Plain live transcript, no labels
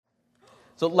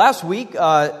So last week,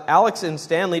 Alex and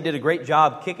Stanley did a great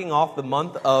job kicking off the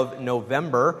month of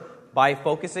November by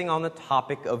focusing on the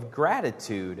topic of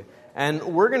gratitude. And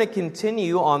we're going to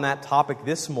continue on that topic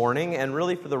this morning and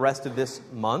really for the rest of this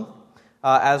month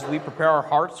as we prepare our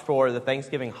hearts for the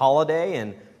Thanksgiving holiday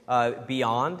and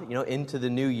beyond, into the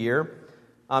new year.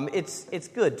 It's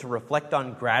good to reflect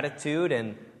on gratitude,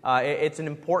 and it's an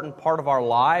important part of our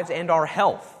lives and our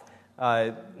health.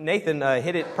 Nathan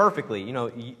hit it perfectly.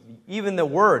 Even the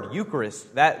word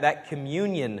Eucharist, that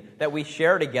communion that we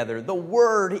share together, the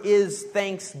word is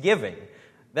thanksgiving.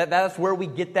 That's where we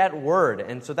get that word.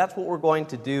 And so that's what we're going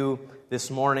to do this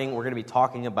morning. We're going to be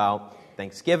talking about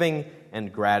thanksgiving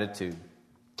and gratitude.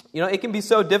 It can be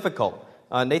so difficult.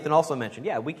 Nathan also mentioned,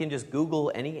 we can just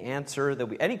Google any answer,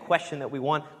 any question that we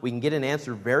want. We can get an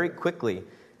answer very quickly.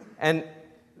 And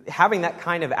having that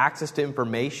kind of access to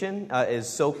information is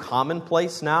so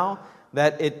commonplace now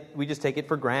that we just take it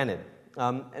for granted.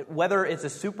 Whether it's a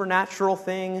supernatural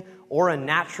thing or a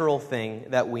natural thing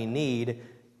that we need,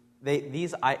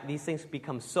 these things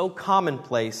become so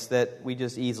commonplace that we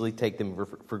just easily take them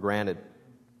for granted.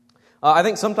 I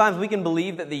think sometimes we can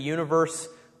believe that the universe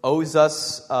owes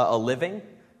us a living,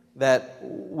 that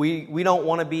we don't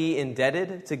want to be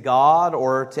indebted to God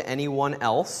or to anyone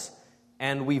else,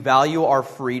 and we value our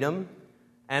freedom,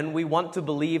 and we want to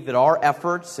believe that our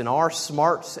efforts and our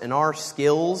smarts and our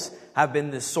skills have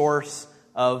been the source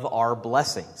of our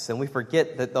blessings. And we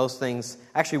forget that those things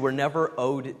actually were never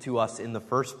owed to us in the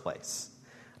first place.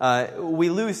 We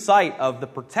lose sight of the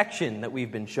protection that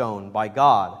we've been shown by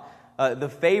God, the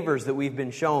favors that we've been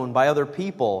shown by other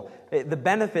people, the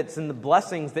benefits and the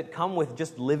blessings that come with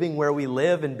just living where we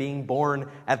live and being born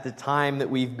at the time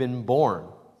that we've been born.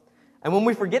 And when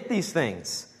we forget these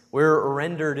things, we're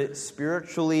rendered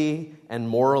spiritually and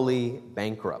morally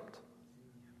bankrupt.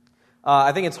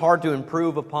 I think it's hard to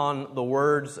improve upon the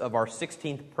words of our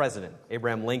 16th president,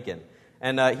 Abraham Lincoln.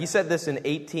 And he said this in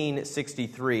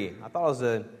 1863. I thought it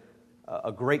was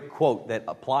a great quote that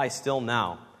applies still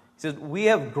now. He says, "We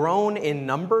have grown in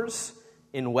numbers,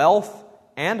 in wealth,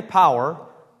 and power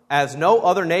as no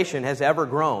other nation has ever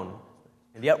grown,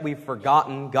 and yet we've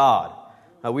forgotten God.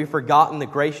 We've forgotten the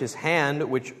gracious hand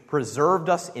which preserved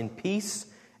us in peace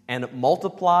and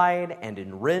multiplied and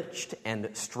enriched and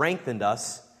strengthened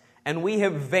us. And we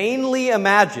have vainly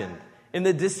imagined in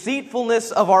the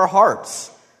deceitfulness of our hearts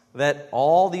that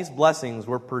all these blessings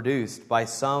were produced by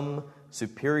some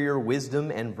superior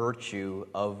wisdom and virtue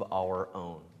of our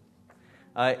own."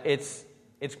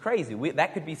 It's crazy.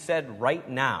 That could be said right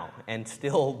now and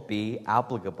still be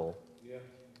applicable.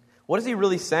 What is he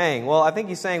really saying? Well, I think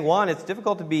he's saying, one, it's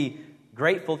difficult to be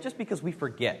grateful just because we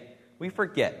forget. We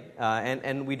forget,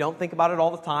 and we don't think about it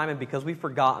all the time, and because we've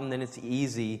forgotten, then it's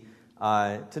easy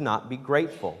to not be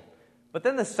grateful. But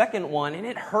then the second one, and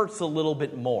it hurts a little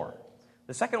bit more.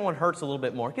 The second one hurts a little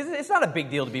bit more, because it's not a big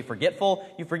deal to be forgetful.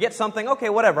 You forget something, okay,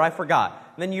 whatever, I forgot.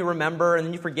 And then you remember, and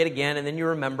then you forget again, and then you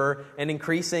remember, an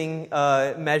increasing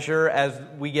measure as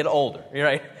we get older,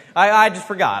 right? I just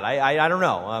forgot, I don't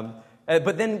know.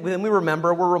 But then when we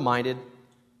remember, we're reminded.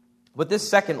 But this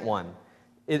second one,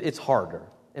 it's harder.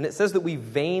 And it says that we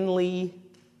vainly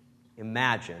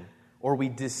imagine, or we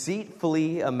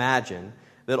deceitfully imagine,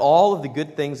 that all of the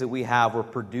good things that we have were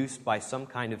produced by some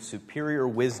kind of superior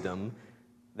wisdom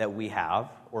that we have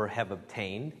or have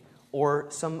obtained, or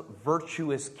some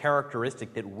virtuous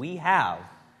characteristic that we have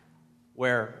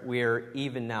where we're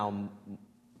even now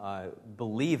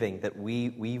believing that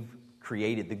we've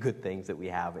created the good things that we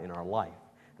have in our life.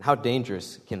 And how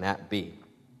dangerous can that be?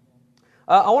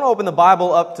 I want to open the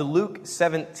Bible up to Luke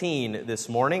 17 this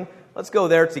morning. Let's go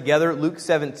there together, Luke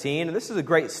 17. And this is a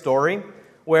great story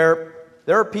where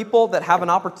there are people that have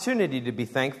an opportunity to be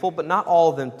thankful, but not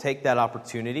all of them take that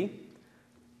opportunity.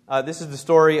 This is the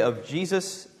story of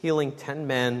Jesus healing 10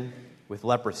 men with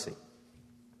leprosy.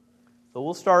 So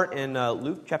we'll start in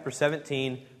Luke chapter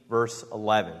 17, verse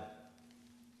 11.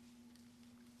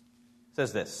 It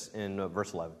says this in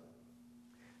verse 11.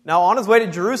 "Now on his way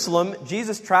to Jerusalem,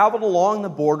 Jesus traveled along the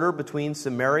border between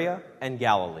Samaria and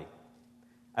Galilee.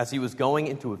 As he was going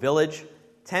into a village,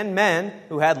 10 men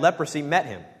who had leprosy met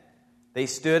him. They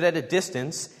stood at a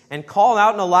distance and called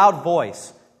out in a loud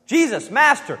voice, 'Jesus,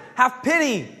 Master, have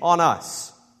pity on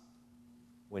us.'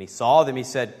 When he saw them, he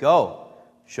said, 'Go,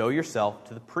 show yourself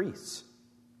to the priests.'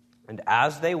 And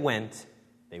as they went,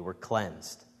 they were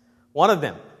cleansed. One of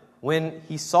them, when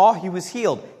he saw he was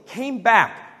healed, came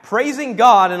back, praising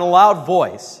God in a loud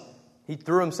voice. He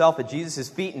threw himself at Jesus'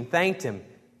 feet and thanked him,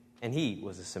 and he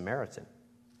was a Samaritan.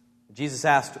 Jesus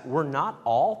asked, 'Were not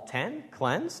all 10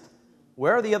 cleansed?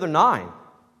 Where are the other 9?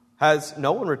 Has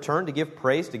no one returned to give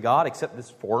praise to God except this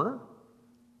foreigner?"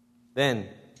 Then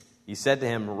he said to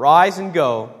him, "Rise and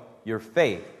go, your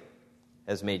faith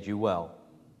has made you well."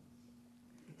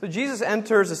 So Jesus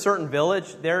enters a certain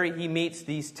village. There he meets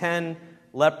these 10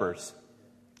 lepers.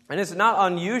 And it's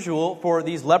not unusual for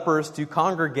these lepers to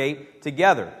congregate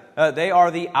together. They are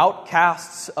the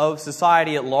outcasts of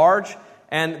society at large,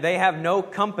 and they have no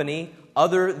company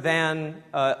other than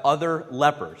other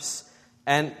lepers.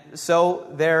 And so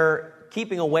they're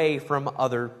keeping away from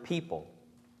other people.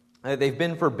 They've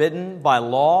been forbidden by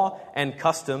law and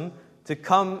custom to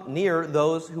come near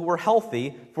those who were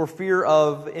healthy for fear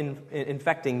of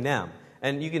infecting them.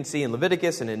 And you can see in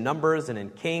Leviticus and in Numbers and in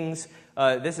Kings,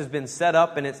 this has been set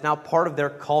up and it's now part of their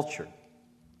culture.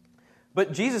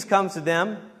 But Jesus comes to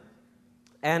them,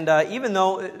 and even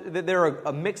though they're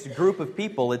a mixed group of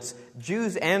people, it's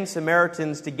Jews and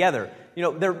Samaritans together. You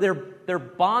know, they're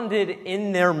bonded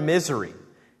in their misery.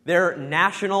 Their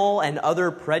national and other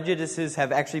prejudices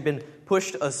have actually been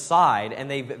pushed aside, and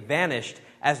they've vanished,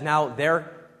 as now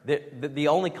the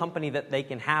only company that they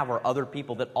can have are other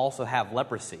people that also have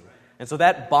leprosy. And so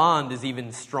that bond is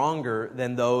even stronger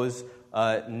than those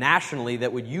nationally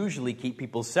that would usually keep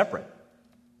people separate.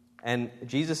 And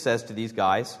Jesus says to these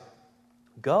guys,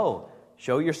 "Go,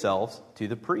 show yourselves to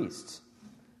the priests."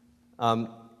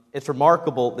 It's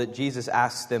remarkable that Jesus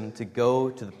asks them to go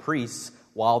to the priests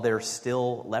while they're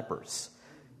still lepers.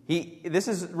 This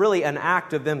is really an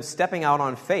act of them stepping out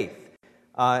on faith.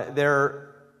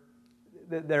 They're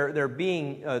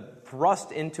being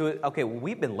thrust into it. Okay, well,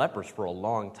 we've been lepers for a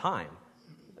long time.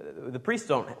 The priests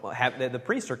don't have. The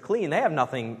priests are clean. They have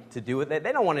nothing to do with it.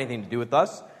 They don't want anything to do with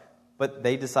us. But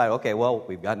they decide, okay, well,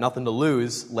 we've got nothing to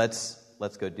lose. Let's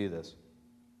go do this.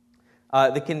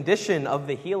 The condition of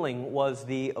the healing was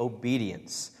the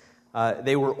obedience.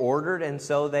 They were ordered, and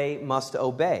so they must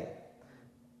obey.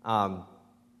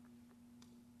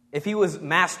 If he was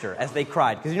master, as they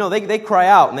cried, because they cry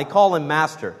out and they call him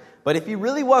master. But if he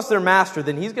really was their master,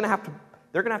 then they're going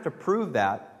to have to prove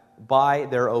that by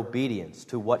their obedience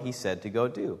to what he said to go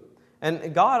do.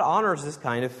 And God honors this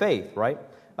kind of faith, right?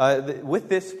 With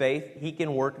this faith, he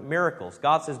can work miracles.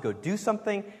 God says, go do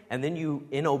something, and then you,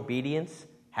 in obedience,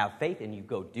 have faith, and you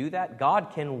go do that.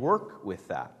 God can work with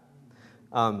that.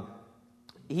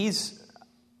 He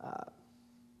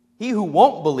who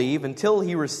won't believe until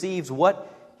he receives what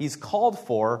he's called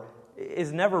for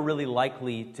is never really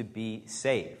likely to be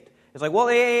saved. It's like,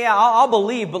 well, yeah, I'll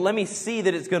believe, but let me see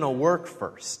that it's going to work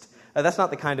first. That's not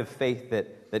the kind of faith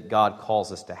that God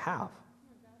calls us to have.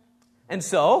 And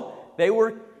so they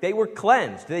were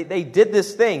cleansed. They did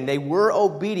this thing. They were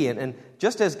obedient. And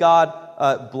just as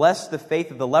God blessed the faith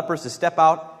of the lepers to step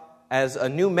out as a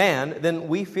new man, then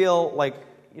we feel like,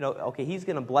 okay, he's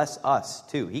going to bless us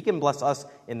too. He can bless us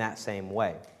in that same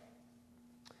way.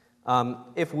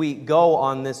 If we go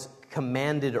on this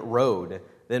commanded road,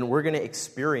 then we're going to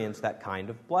experience that kind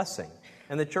of blessing.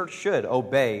 And the church should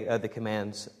obey the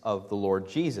commands of the Lord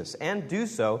Jesus and do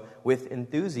so with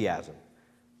enthusiasm.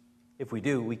 If we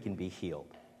do, we can be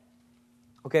healed.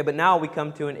 Okay, but now we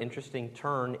come to an interesting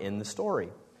turn in the story.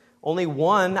 Only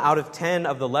 1 out of 10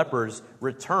 of the lepers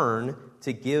return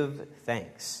to give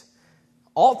thanks.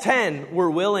 All 10 were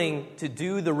willing to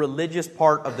do the religious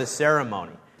part of the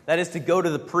ceremony. That is to go to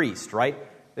the priest, right?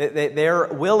 They're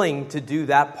willing to do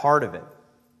that part of it.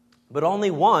 But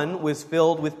only 1 was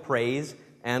filled with praise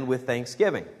and with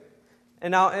thanksgiving.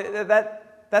 And now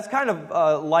that's kind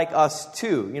of like us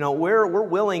too. We're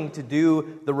willing to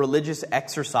do the religious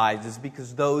exercises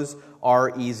because those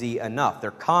are easy enough.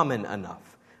 They're common enough.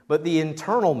 But the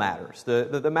internal matters,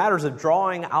 the matters of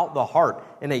drawing out the heart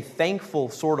in a thankful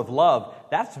sort of love,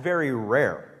 that's very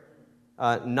rare.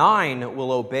 9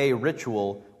 will obey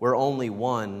ritual where only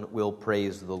 1 will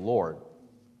praise the Lord.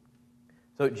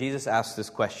 So Jesus asked this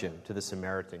question to the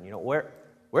Samaritan.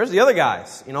 Where's the other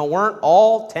guys? Weren't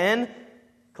all 10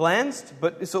 cleansed?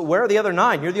 But so where are the other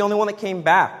 9? You're the only one that came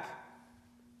back.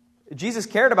 Jesus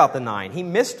cared about the 9. He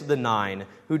missed the 9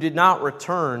 who did not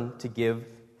return to give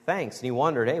thanks. And he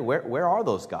wondered, hey, where are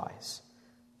those guys?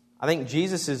 I think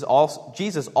Jesus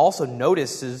also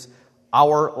notices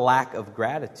our lack of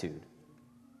gratitude.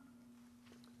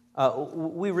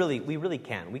 We really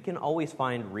can. We can always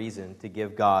find reason to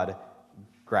give God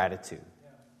gratitude.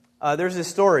 There's this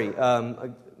story.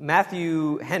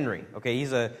 Matthew Henry, okay,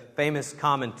 he's a famous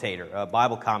commentator, a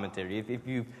Bible commentator. If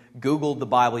you've Googled the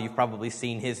Bible, you've probably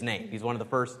seen his name. He's one of the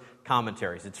first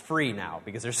commentaries. It's free now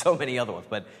because there's so many other ones,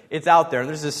 but it's out there. And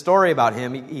there's this story about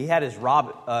him. He had his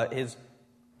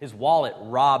wallet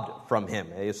robbed from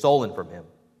him, stolen from him.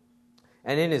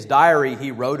 And in his diary,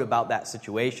 he wrote about that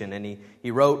situation, and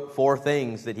he wrote 4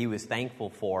 things that he was thankful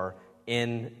for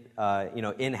in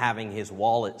having his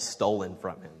wallet stolen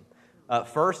from him.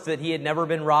 First, that he had never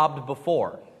been robbed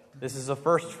before. This is a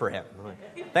first for him.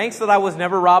 Thanks that I was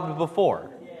never robbed before.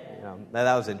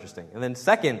 That was interesting. And then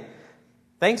second,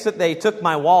 thanks that they took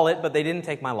my wallet, but they didn't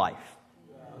take my life.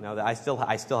 I still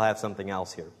have something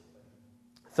else here.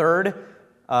 Third,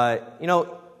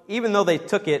 even though they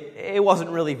took it, it wasn't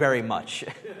really very much.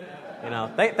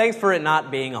 Thanks for it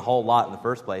not being a whole lot in the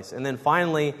first place. And then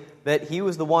finally, that he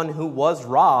was the one who was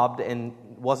robbed and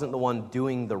wasn't the one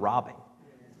doing the robbing.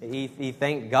 He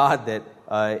thanked God that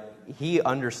he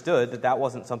understood that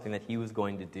wasn't something that he was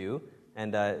going to do,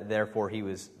 and therefore he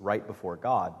was right before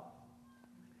God.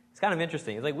 It's kind of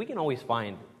interesting. It's like we can always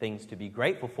find things to be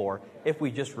grateful for if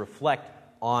we just reflect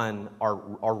on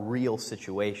our real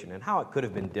situation and how it could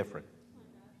have been different.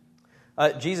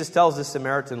 Jesus tells this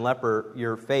Samaritan leper,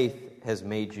 "Your faith has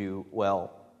made you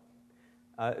well."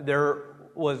 There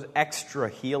was extra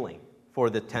healing for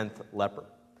the 10th leper.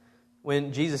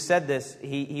 When Jesus said this,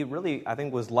 he really, I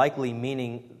think, was likely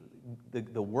meaning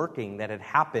the working that had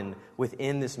happened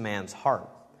within this man's heart.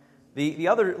 The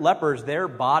other lepers, their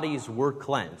bodies were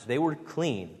cleansed. They were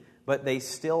clean, but they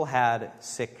still had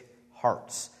sick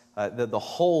hearts. The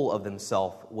whole of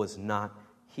themselves was not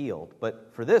healed.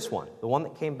 But for this one, the one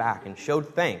that came back and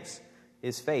showed thanks,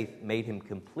 his faith made him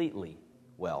completely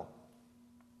well.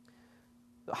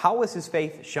 How was his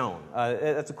faith shown?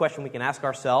 That's a question we can ask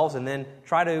ourselves and then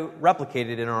try to replicate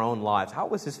it in our own lives. How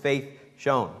was his faith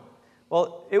shown?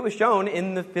 Well, it was shown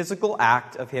in the physical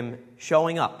act of him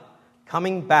showing up,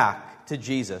 coming back to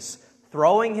Jesus,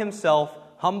 throwing himself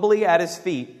humbly at his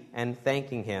feet and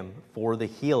thanking him for the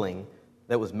healing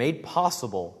that was made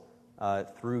possible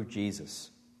through Jesus.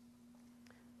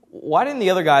 Why didn't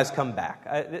the other guys come back?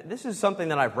 This is something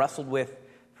that I've wrestled with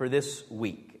for this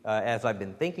week. As I've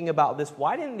been thinking about this,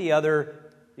 why didn't the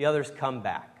others come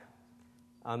back?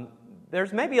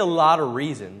 There's maybe a lot of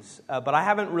reasons, but I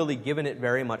haven't really given it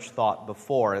very much thought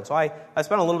before. And so I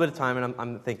spent a little bit of time and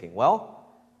I'm thinking, well,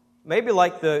 maybe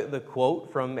like the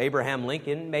quote from Abraham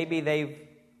Lincoln, maybe they've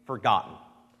forgotten.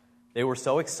 They were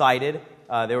so excited.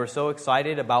 They were so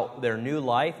excited about their new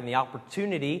life and the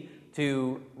opportunity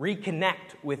to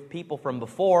reconnect with people from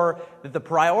before that the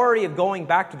priority of going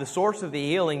back to the source of the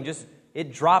healing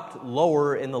it dropped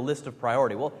lower in the list of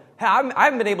priority. Well, I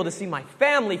haven't been able to see my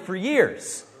family for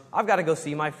years. I've got to go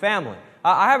see my family.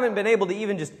 I haven't been able to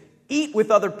even just eat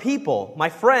with other people, my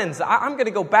friends. I'm going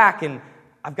to go back and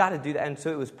I've got to do that. And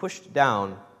so it was pushed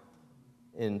down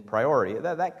in priority.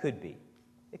 That could be.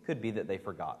 It could be that they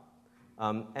forgot.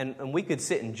 And we could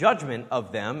sit in judgment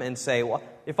of them and say, well,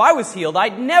 if I was healed,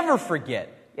 I'd never forget.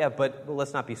 Yeah, but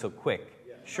let's not be so quick.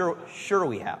 Sure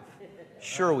we have.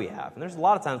 Sure we have. And there's a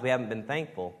lot of times we haven't been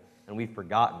thankful and we've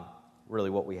forgotten really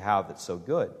what we have that's so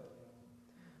good.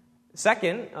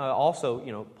 Second, also,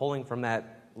 pulling from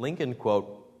that Lincoln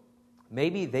quote,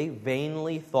 maybe they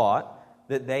vainly thought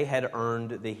that they had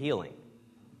earned the healing.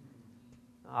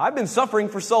 I've been suffering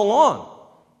for so long.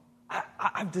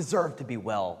 I've deserved to be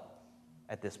well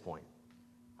at this point.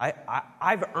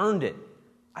 I've earned it.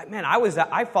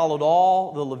 I followed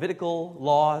all the Levitical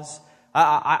laws.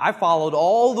 I followed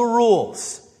all the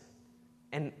rules.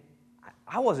 And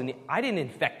I didn't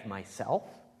infect myself.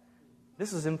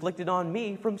 This is inflicted on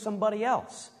me from somebody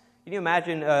else. Can you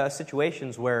imagine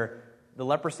situations where the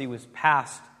leprosy was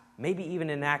passed, maybe even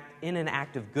in an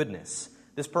act of goodness?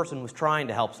 This person was trying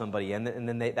to help somebody, and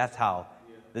then that's how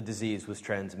the disease was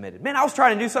transmitted. Man, I was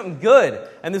trying to do something good,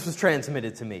 and this was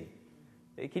transmitted to me.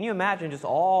 Can you imagine just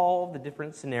all the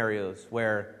different scenarios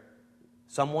where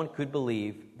someone could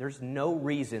believe there's no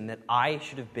reason that I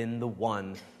should have been the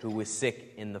one who was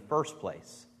sick in the first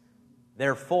place?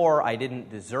 Therefore, I didn't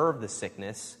deserve the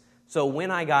sickness. So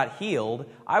when I got healed,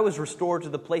 I was restored to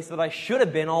the place that I should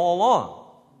have been all along.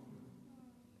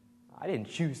 I didn't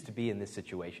choose to be in this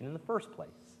situation in the first place.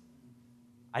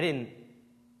 I didn't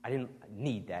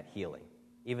need that healing.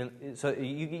 Even so,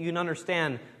 you can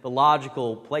understand the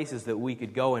logical places that we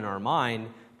could go in our mind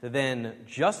to then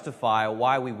justify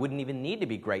why we wouldn't even need to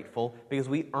be grateful because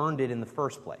we earned it in the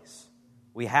first place.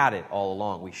 We had it all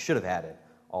along. We should have had it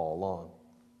all along.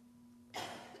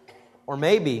 Or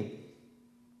maybe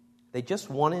they just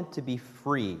wanted to be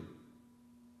free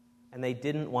and they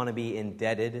didn't want to be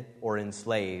indebted or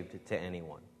enslaved to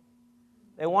anyone.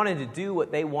 They wanted to do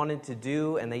what they wanted to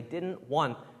do, and they didn't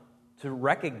want to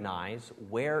recognize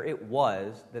where it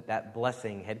was that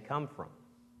blessing had come from.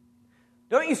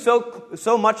 Don't you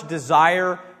so much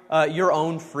desire your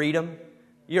own freedom,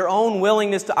 your own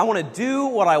willingness to, I want to do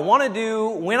what I want to do,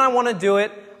 when I want to do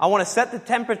it. I want to set the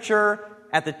temperature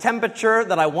at the temperature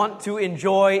that I want to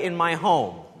enjoy in my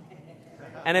home.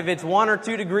 And if it's 1 or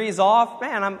 2 degrees off,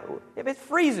 man, if it's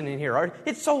freezing in here, or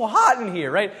it's so hot in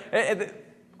here, right?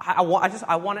 I want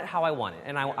it how I want it,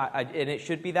 and and it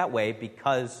should be that way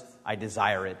because I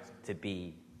desire it to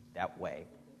be that way.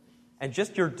 And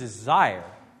just your desire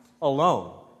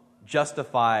alone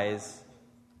justifies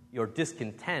your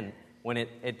discontent when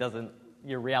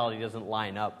your reality doesn't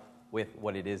line up with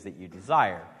what it is that you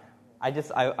desire.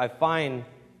 I find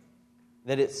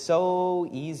that it's so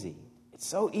easy. It's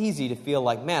so easy to feel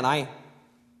like, man,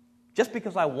 just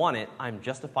because I want it, I'm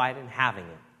justified in having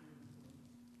it.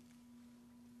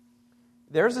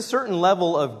 There's a certain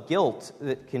level of guilt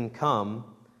that can come.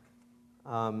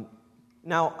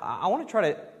 Now, I want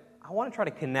to try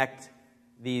to connect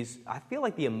these. I feel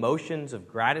like the emotions of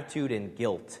gratitude and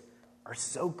guilt are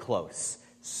so close,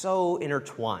 so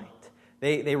intertwined.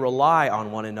 They rely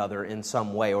on one another in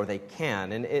some way, or they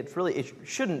can, and it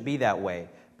shouldn't be that way,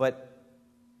 but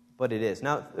it is.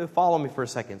 Now, follow me for a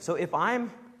second. So if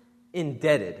I'm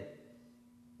indebted,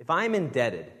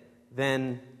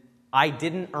 then I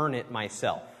didn't earn it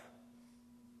myself.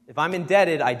 If I'm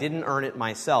indebted, I didn't earn it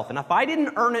myself. And if I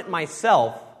didn't earn it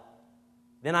myself,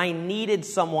 then I needed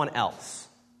someone else.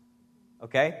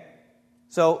 Okay?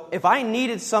 So if I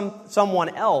needed someone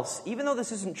else, even though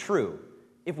this isn't true,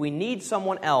 if we need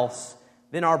someone else,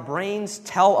 then our brains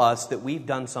tell us that we've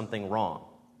done something wrong.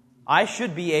 I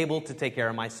should be able to take care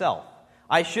of myself.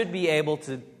 I could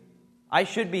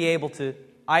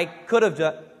have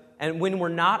done. And when we're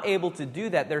not able to do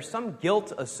that, there's some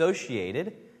guilt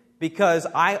associated because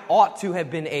I ought to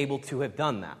have been able to have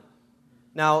done that.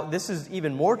 Now, this is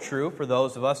even more true for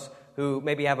those of us who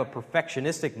maybe have a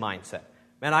perfectionistic mindset.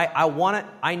 Man,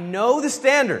 I know the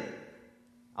standard.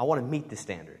 I want to meet the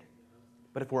standard.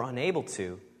 But if we're unable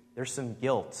to, there's some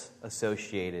guilt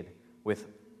associated with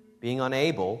being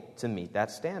unable to meet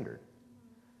that standard.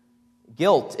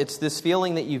 Guilt, it's this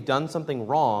feeling that you've done something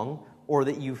wrong or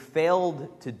that you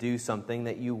failed to do something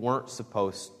that you weren't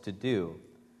supposed to do.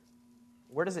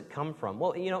 Where does it come from?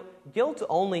 Well, guilt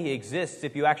only exists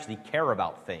if you actually care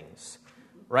about things,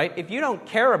 right? If you don't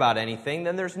care about anything,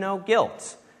 then there's no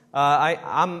guilt.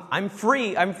 I'm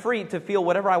free to feel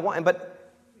whatever I want, but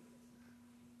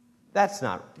that's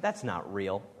not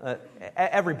real.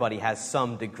 Everybody has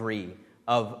some degree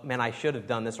of, man, I should have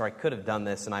done this or I could have done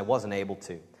this and I wasn't able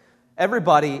to.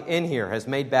 Everybody in here has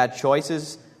made bad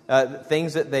choices,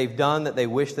 things that they've done that they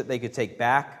wish that they could take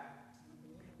back.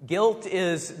 Guilt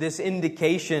is this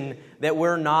indication that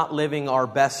we're not living our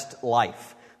best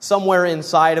life. Somewhere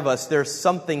inside of us, there's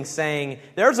something saying,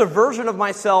 there's a version of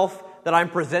myself that I'm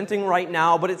presenting right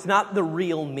now, but it's not the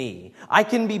real me. I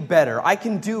can be better. I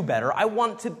can do better. I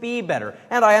want to be better.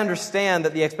 And I understand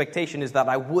that the expectation is that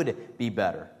I would be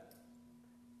better.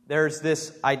 There's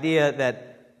this idea that,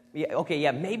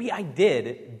 maybe I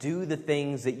did do the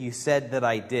things that you said that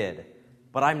I did,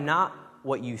 but I'm not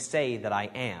what you say that I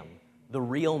am. The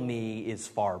real me is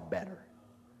far better,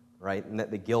 right? And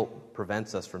that the guilt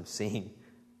prevents us from seeing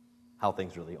how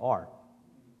things really are.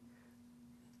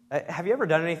 Have you ever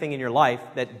done anything in your life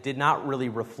that did not really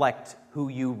reflect who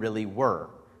you really were?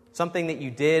 Something that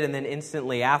you did, and then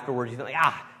instantly afterwards you think,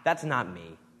 that's not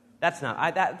me. That's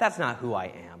not who I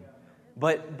am.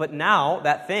 But now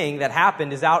that thing that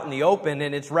happened is out in the open,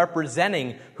 and it's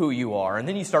representing who you are. And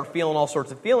then you start feeling all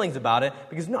sorts of feelings about it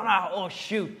because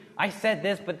I said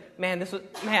this, but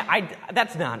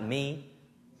that's not me.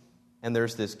 And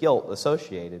there's this guilt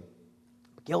associated.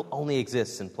 Guilt only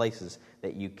exists in places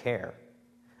that you care.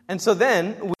 And so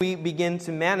then we begin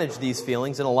to manage these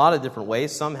feelings in a lot of different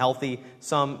ways, some healthy,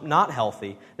 some not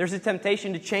healthy. There's a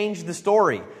temptation to change the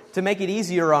story, to make it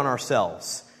easier on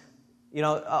ourselves.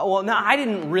 I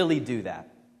didn't really do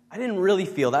that. I didn't really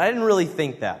feel that. I didn't really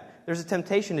think that. There's a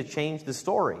temptation to change the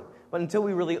story. But until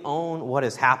we really own what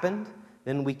has happened,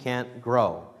 then we can't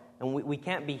grow. And we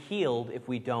can't be healed if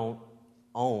we don't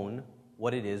own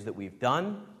what it is that we've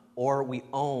done, or we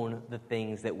own the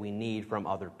things that we need from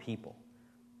other people.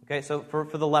 Okay, so for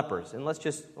the lepers, and let's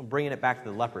just bring it back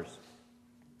to the lepers.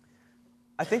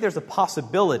 I think there's a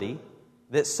possibility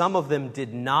that some of them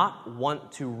did not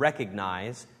want to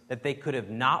recognize that they could have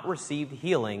not received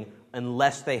healing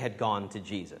unless they had gone to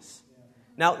Jesus.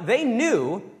 Now, they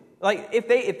knew,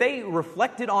 if they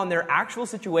reflected on their actual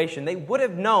situation, they would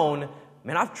have known,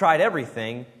 man, I've tried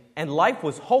everything, and life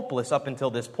was hopeless up until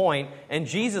this point, and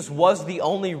Jesus was the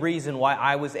only reason why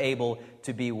I was able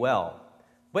to be well.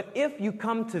 But if you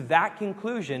come to that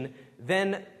conclusion,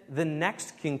 then the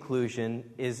next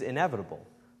conclusion is inevitable.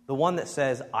 The one that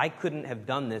says, I couldn't have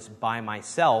done this by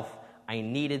myself, I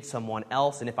needed someone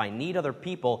else, and if I need other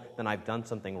people, then I've done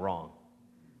something wrong.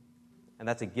 And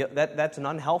that's an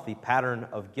unhealthy pattern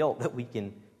of guilt that we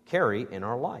can carry in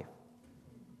our life.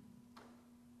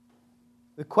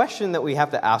 The question that we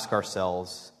have to ask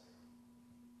ourselves,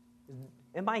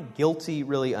 am I guilty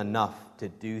really enough to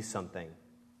do something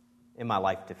in my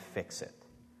life to fix it?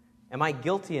 Am I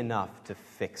guilty enough to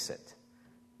fix it?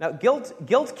 Now,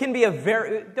 guilt can be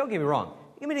don't get me wrong,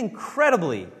 it can be an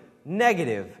incredibly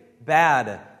negative,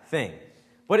 bad thing.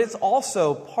 But it's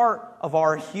also part of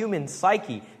our human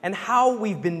psyche and how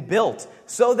we've been built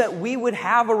so that we would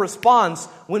have a response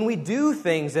when we do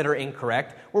things that are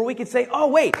incorrect, where we could say, oh,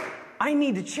 wait, I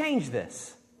need to change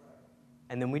this.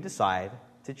 And then we decide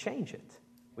to change it.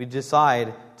 We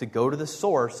decide to go to the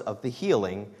source of the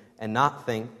healing and not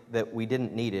think that we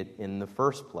didn't need it in the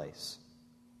first place.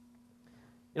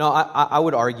 You know, I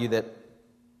would argue that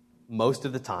most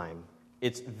of the time,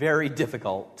 it's very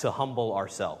difficult to humble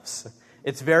ourselves.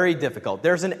 It's very difficult.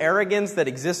 There's an arrogance that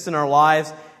exists in our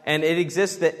lives, and it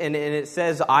exists and it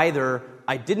says either,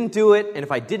 I didn't do it, and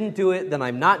if I didn't do it, then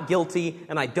I'm not guilty,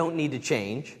 and I don't need to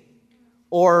change.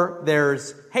 Or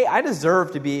there's, hey, I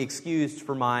deserve to be excused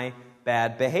for my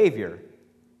bad behavior.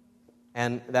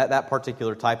 And that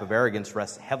particular type of arrogance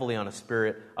rests heavily on a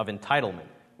spirit of entitlement,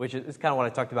 which is kind of what I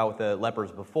talked about with the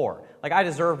lepers before. Like, I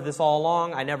deserved this all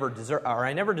along, I never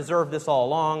deserved this all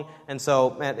along, and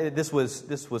so this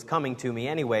was coming to me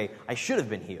anyway. I should have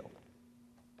been healed.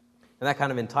 And that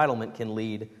kind of entitlement can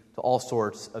lead to all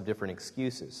sorts of different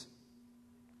excuses.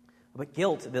 But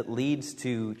guilt that leads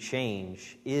to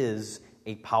change is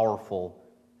a powerful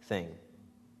thing.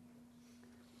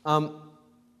 I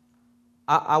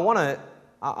want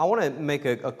to make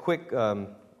a quick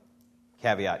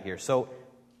caveat here. So,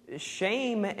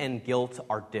 shame and guilt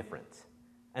are different,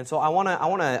 and so I want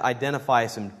to identify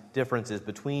some differences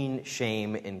between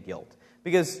shame and guilt,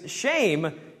 because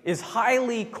shame is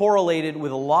highly correlated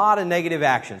with a lot of negative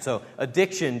action. So,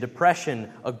 addiction,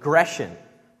 depression, aggression,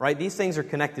 right? These things are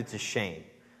connected to shame.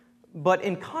 But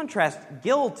in contrast,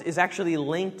 guilt is actually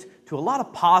linked to a lot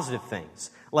of positive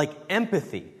things, like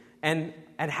empathy and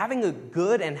having a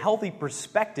good and healthy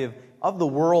perspective of the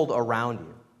world around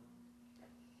you.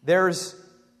 There's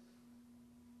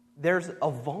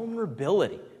a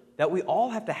vulnerability that we all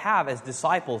have to have as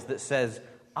disciples that says,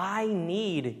 I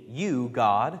need you,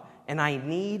 God, and I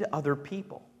need other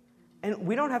people. And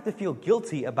we don't have to feel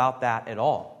guilty about that at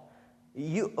all.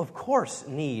 You, of course,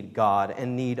 need God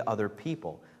and need other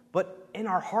people. But in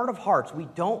our heart of hearts, we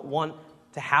don't want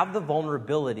to have the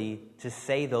vulnerability to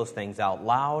say those things out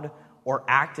loud or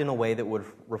act in a way that would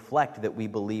reflect that we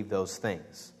believe those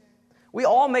things. We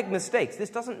all make mistakes. This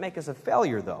doesn't make us a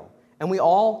failure, though. And we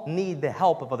all need the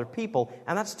help of other people,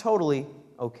 and that's totally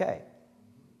okay.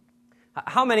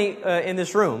 How many in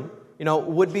this room,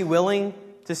 would be willing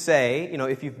to say,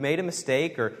 if you've made a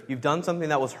mistake or you've done something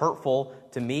that was hurtful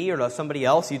to me or to somebody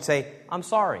else, you'd say, I'm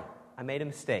sorry, I made a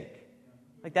mistake.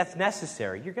 Like, that's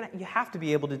necessary. You have to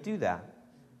be able to do that.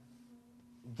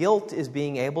 Guilt is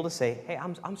being able to say, hey,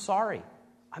 I'm sorry,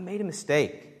 I made a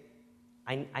mistake.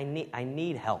 I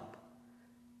need help.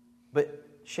 But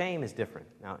shame is different.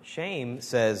 Now, shame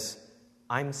says,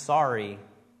 I'm sorry,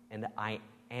 and I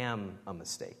am a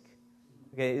mistake.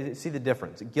 Okay, see the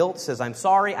difference. Guilt says, I'm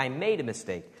sorry, I made a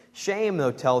mistake. Shame,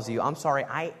 though, tells you, I'm sorry,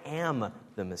 I am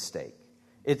the mistake.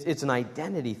 It's an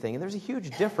identity thing, and there's a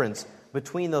huge difference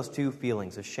between those two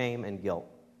feelings of shame and guilt.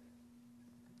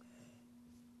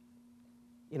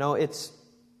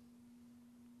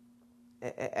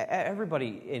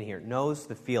 Everybody in here knows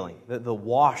the feeling, the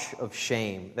wash of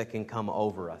shame that can come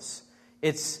over us.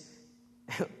 It's,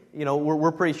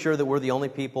 we're pretty sure that we're the only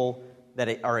people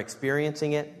that are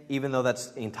experiencing it, even though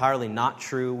that's entirely not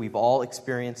true. We've all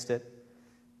experienced it.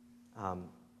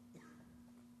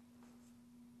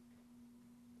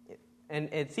 And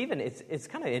it's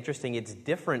kind of interesting. It's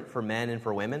different for men and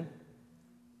for women.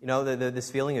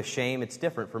 This feeling of shame, it's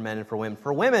different for men and for women.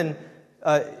 For women,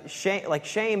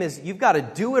 shame is you've got to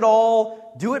do it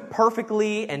all, do it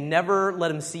perfectly, and never let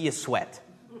them see you sweat.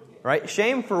 Right?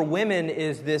 Shame for women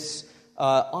is this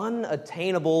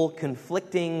unattainable,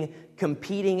 conflicting,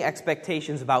 competing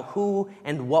expectations about who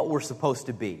and what we're supposed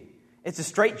to be. It's a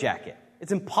straitjacket.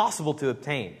 It's impossible to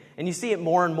obtain. And you see it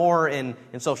more and more in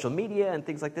social media and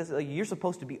things like this. You're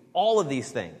supposed to be all of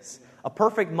these things. A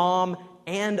perfect mom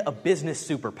and a business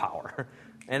superpower.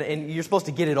 And you're supposed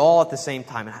to get it all at the same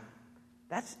time.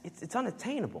 It's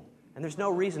unattainable. And there's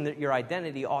no reason that your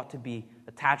identity ought to be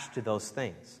attached to those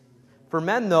things. For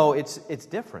men, though, it's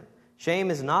different.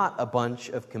 Shame is not a bunch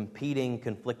of competing,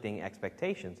 conflicting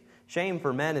expectations. Shame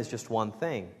for men is just one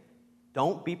thing.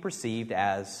 Don't be perceived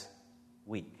as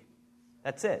weak.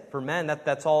 That's it. For men,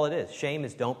 that's all it is. Shame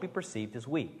is don't be perceived as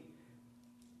weak.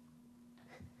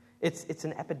 It's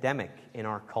an epidemic in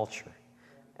our culture.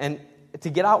 And to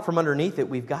get out from underneath it,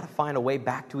 we've got to find a way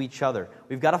back to each other.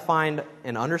 We've got to find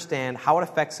and understand how it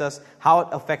affects us, how it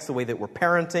affects the way that we're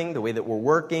parenting, the way that we're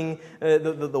working,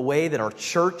 the way that our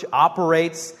church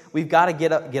operates. We've got to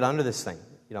get under this thing.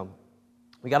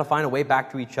 We got to find a way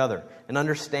back to each other and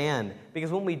understand. Because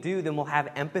when we do, then we'll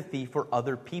have empathy for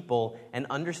other people and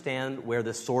understand where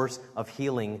the source of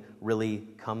healing really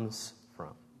comes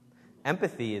from.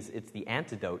 Empathy it's the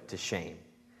antidote to shame.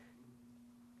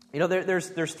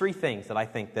 There's three things that I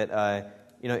think that,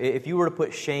 if you were to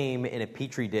put shame in a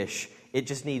petri dish, it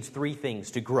just needs three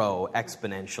things to grow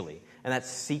exponentially. And that's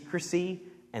secrecy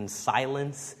and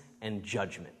silence and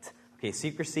judgment. Okay,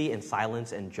 secrecy and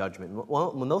silence and judgment.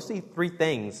 Well, when those three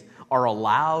things are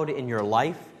allowed in your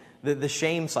life, the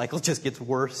shame cycle just gets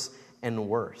worse and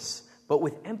worse. But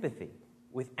with empathy,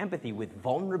 with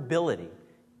vulnerability,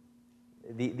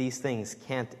 these things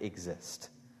can't exist.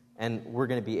 And we're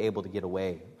going to be able to get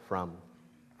away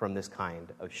from this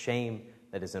kind of shame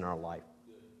that is in our life.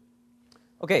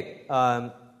 Okay,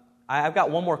 I've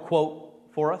got one more quote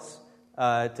for us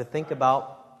to think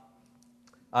about.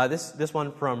 This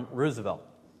one from Roosevelt.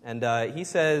 And he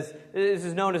says, this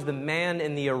is known as the man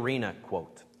in the arena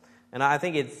quote. And I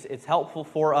think it's helpful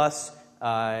for us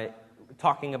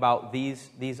talking about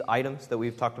these items that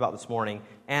we've talked about this morning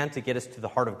and to get us to the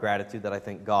heart of gratitude that I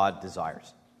think God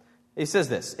desires. He says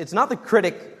this: it's not the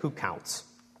critic who counts,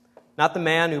 not the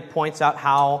man who points out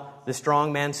how the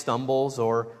strong man stumbles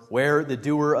or where the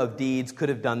doer of deeds could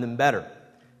have done them better.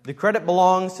 The credit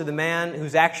belongs to the man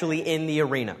who's actually in the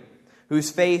arena,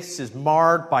 whose face is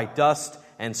marred by dust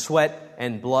and sweat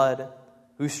and blood,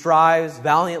 who strives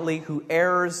valiantly, who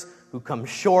errs, who comes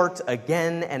short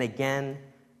again and again,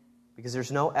 because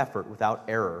there's no effort without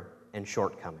error and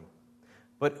shortcoming.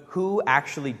 But who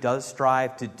actually does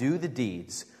strive to do the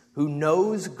deeds, who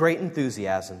knows great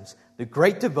enthusiasms, the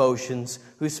great devotions,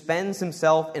 who spends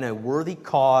himself in a worthy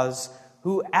cause,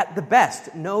 who at the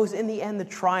best knows in the end the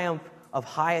triumph of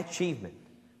high achievement,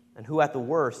 and who at the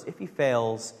worst, if he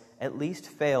fails, at least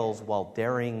fails while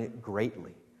daring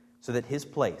greatly, so that his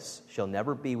place shall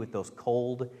never be with those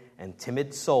cold and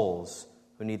timid souls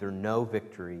who neither know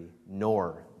victory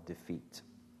nor defeat.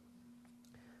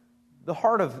 The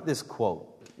heart of this quote,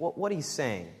 what he's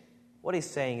saying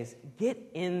is get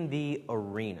in the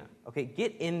arena. Okay,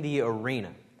 get in the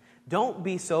arena. Don't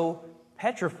be so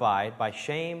petrified by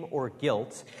shame or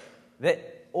guilt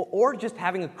that, or just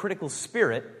having a critical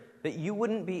spirit that you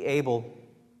wouldn't be able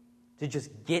to just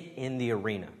get in the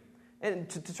arena. And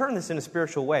to turn this in a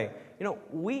spiritual way,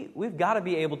 we've got to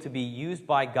be able to be used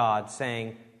by God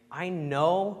saying, I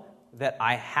know that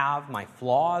I have my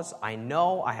flaws, I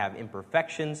know I have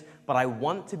imperfections, but I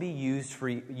want to be used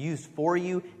for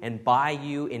you and by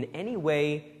you in any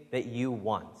way that you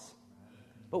want.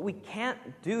 But we can't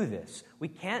do this. We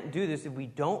can't do this if we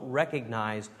don't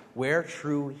recognize where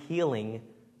true healing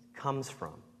comes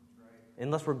from.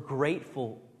 Unless we're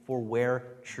grateful for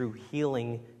where true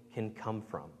healing can come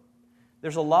from.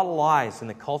 There's a lot of lies in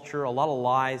the culture, a lot of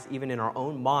lies even in our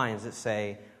own minds that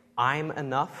say, I'm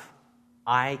enough,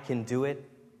 I can do it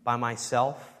by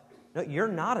myself. No, you're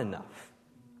not enough.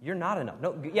 You're not enough.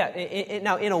 No, yeah.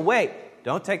 Now, in a way,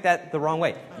 don't take that the wrong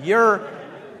way.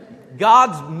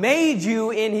 God's made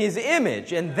you in His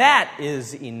image, and that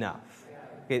is enough.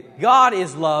 Okay, God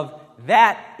is love.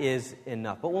 That is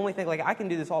enough. But when we think I can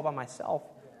do this all by myself,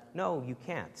 no, you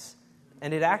can't.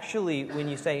 And it actually, when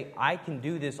you say, I can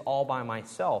do this all by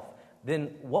myself,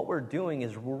 then what we're doing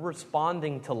is we're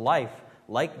responding to life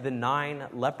like the 9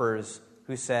 lepers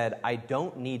who said, I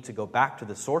don't need to go back to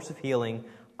the source of healing.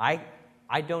 I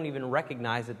don't even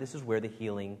recognize that this is where the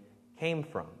healing came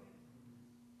from.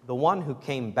 The one who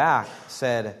came back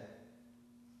said,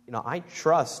 I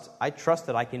trust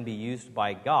that I can be used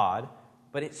by God,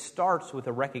 but it starts with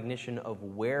a recognition of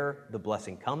where the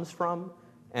blessing comes from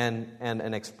and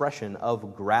an expression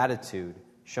of gratitude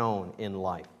shown in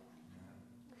life.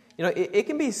 It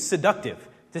can be seductive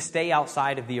to stay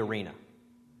outside of the arena.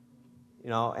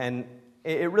 And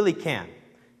it really can.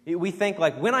 We think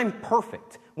when I'm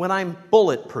perfect, when I'm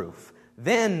bulletproof,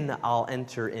 then I'll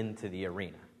enter into the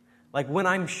arena. When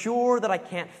I'm sure that I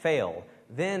can't fail,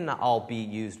 then I'll be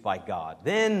used by God.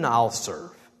 Then I'll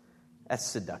serve. That's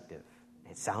seductive.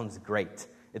 It sounds great.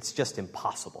 It's just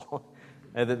impossible.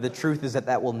 The truth is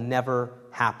that will never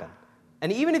happen.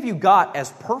 And even if you got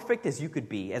as perfect as you could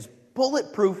be, as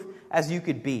bulletproof as you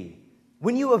could be,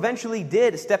 when you eventually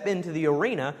did step into the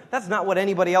arena, that's not what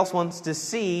anybody else wants to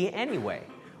see anyway.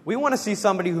 We want to see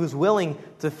somebody who's willing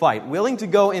to fight, willing to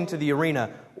go into the arena,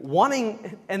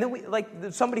 wanting, and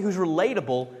then somebody who's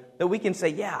relatable, that we can say,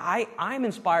 yeah, I'm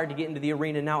inspired to get into the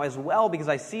arena now as well because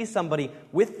I see somebody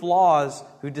with flaws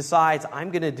who decides I'm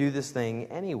going to do this thing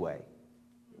anyway.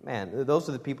 Man, those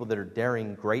are the people that are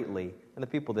daring greatly and the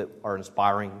people that are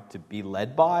inspiring to be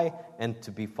led by and to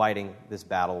be fighting this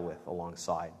battle with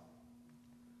alongside.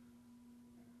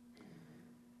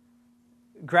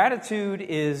 Gratitude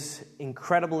is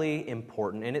incredibly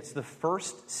important, and it's the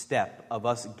first step of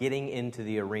us getting into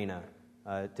the arena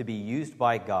to be used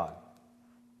by God.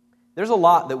 There's a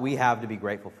lot that we have to be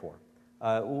grateful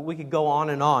for. We could go on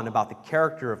and on about the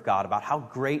character of God, about how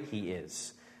great He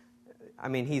is. I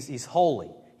mean, He's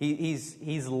holy.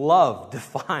 He's love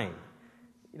defined.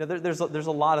 There's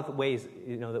a lot of ways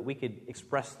that we could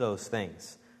express those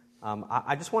things.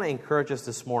 I just want to encourage us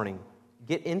this morning: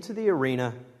 get into the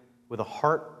arena with a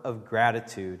heart of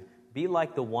gratitude. Be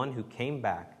like the one who came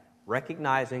back,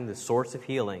 recognizing the source of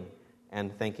healing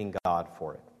and thanking God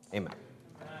for it. Amen.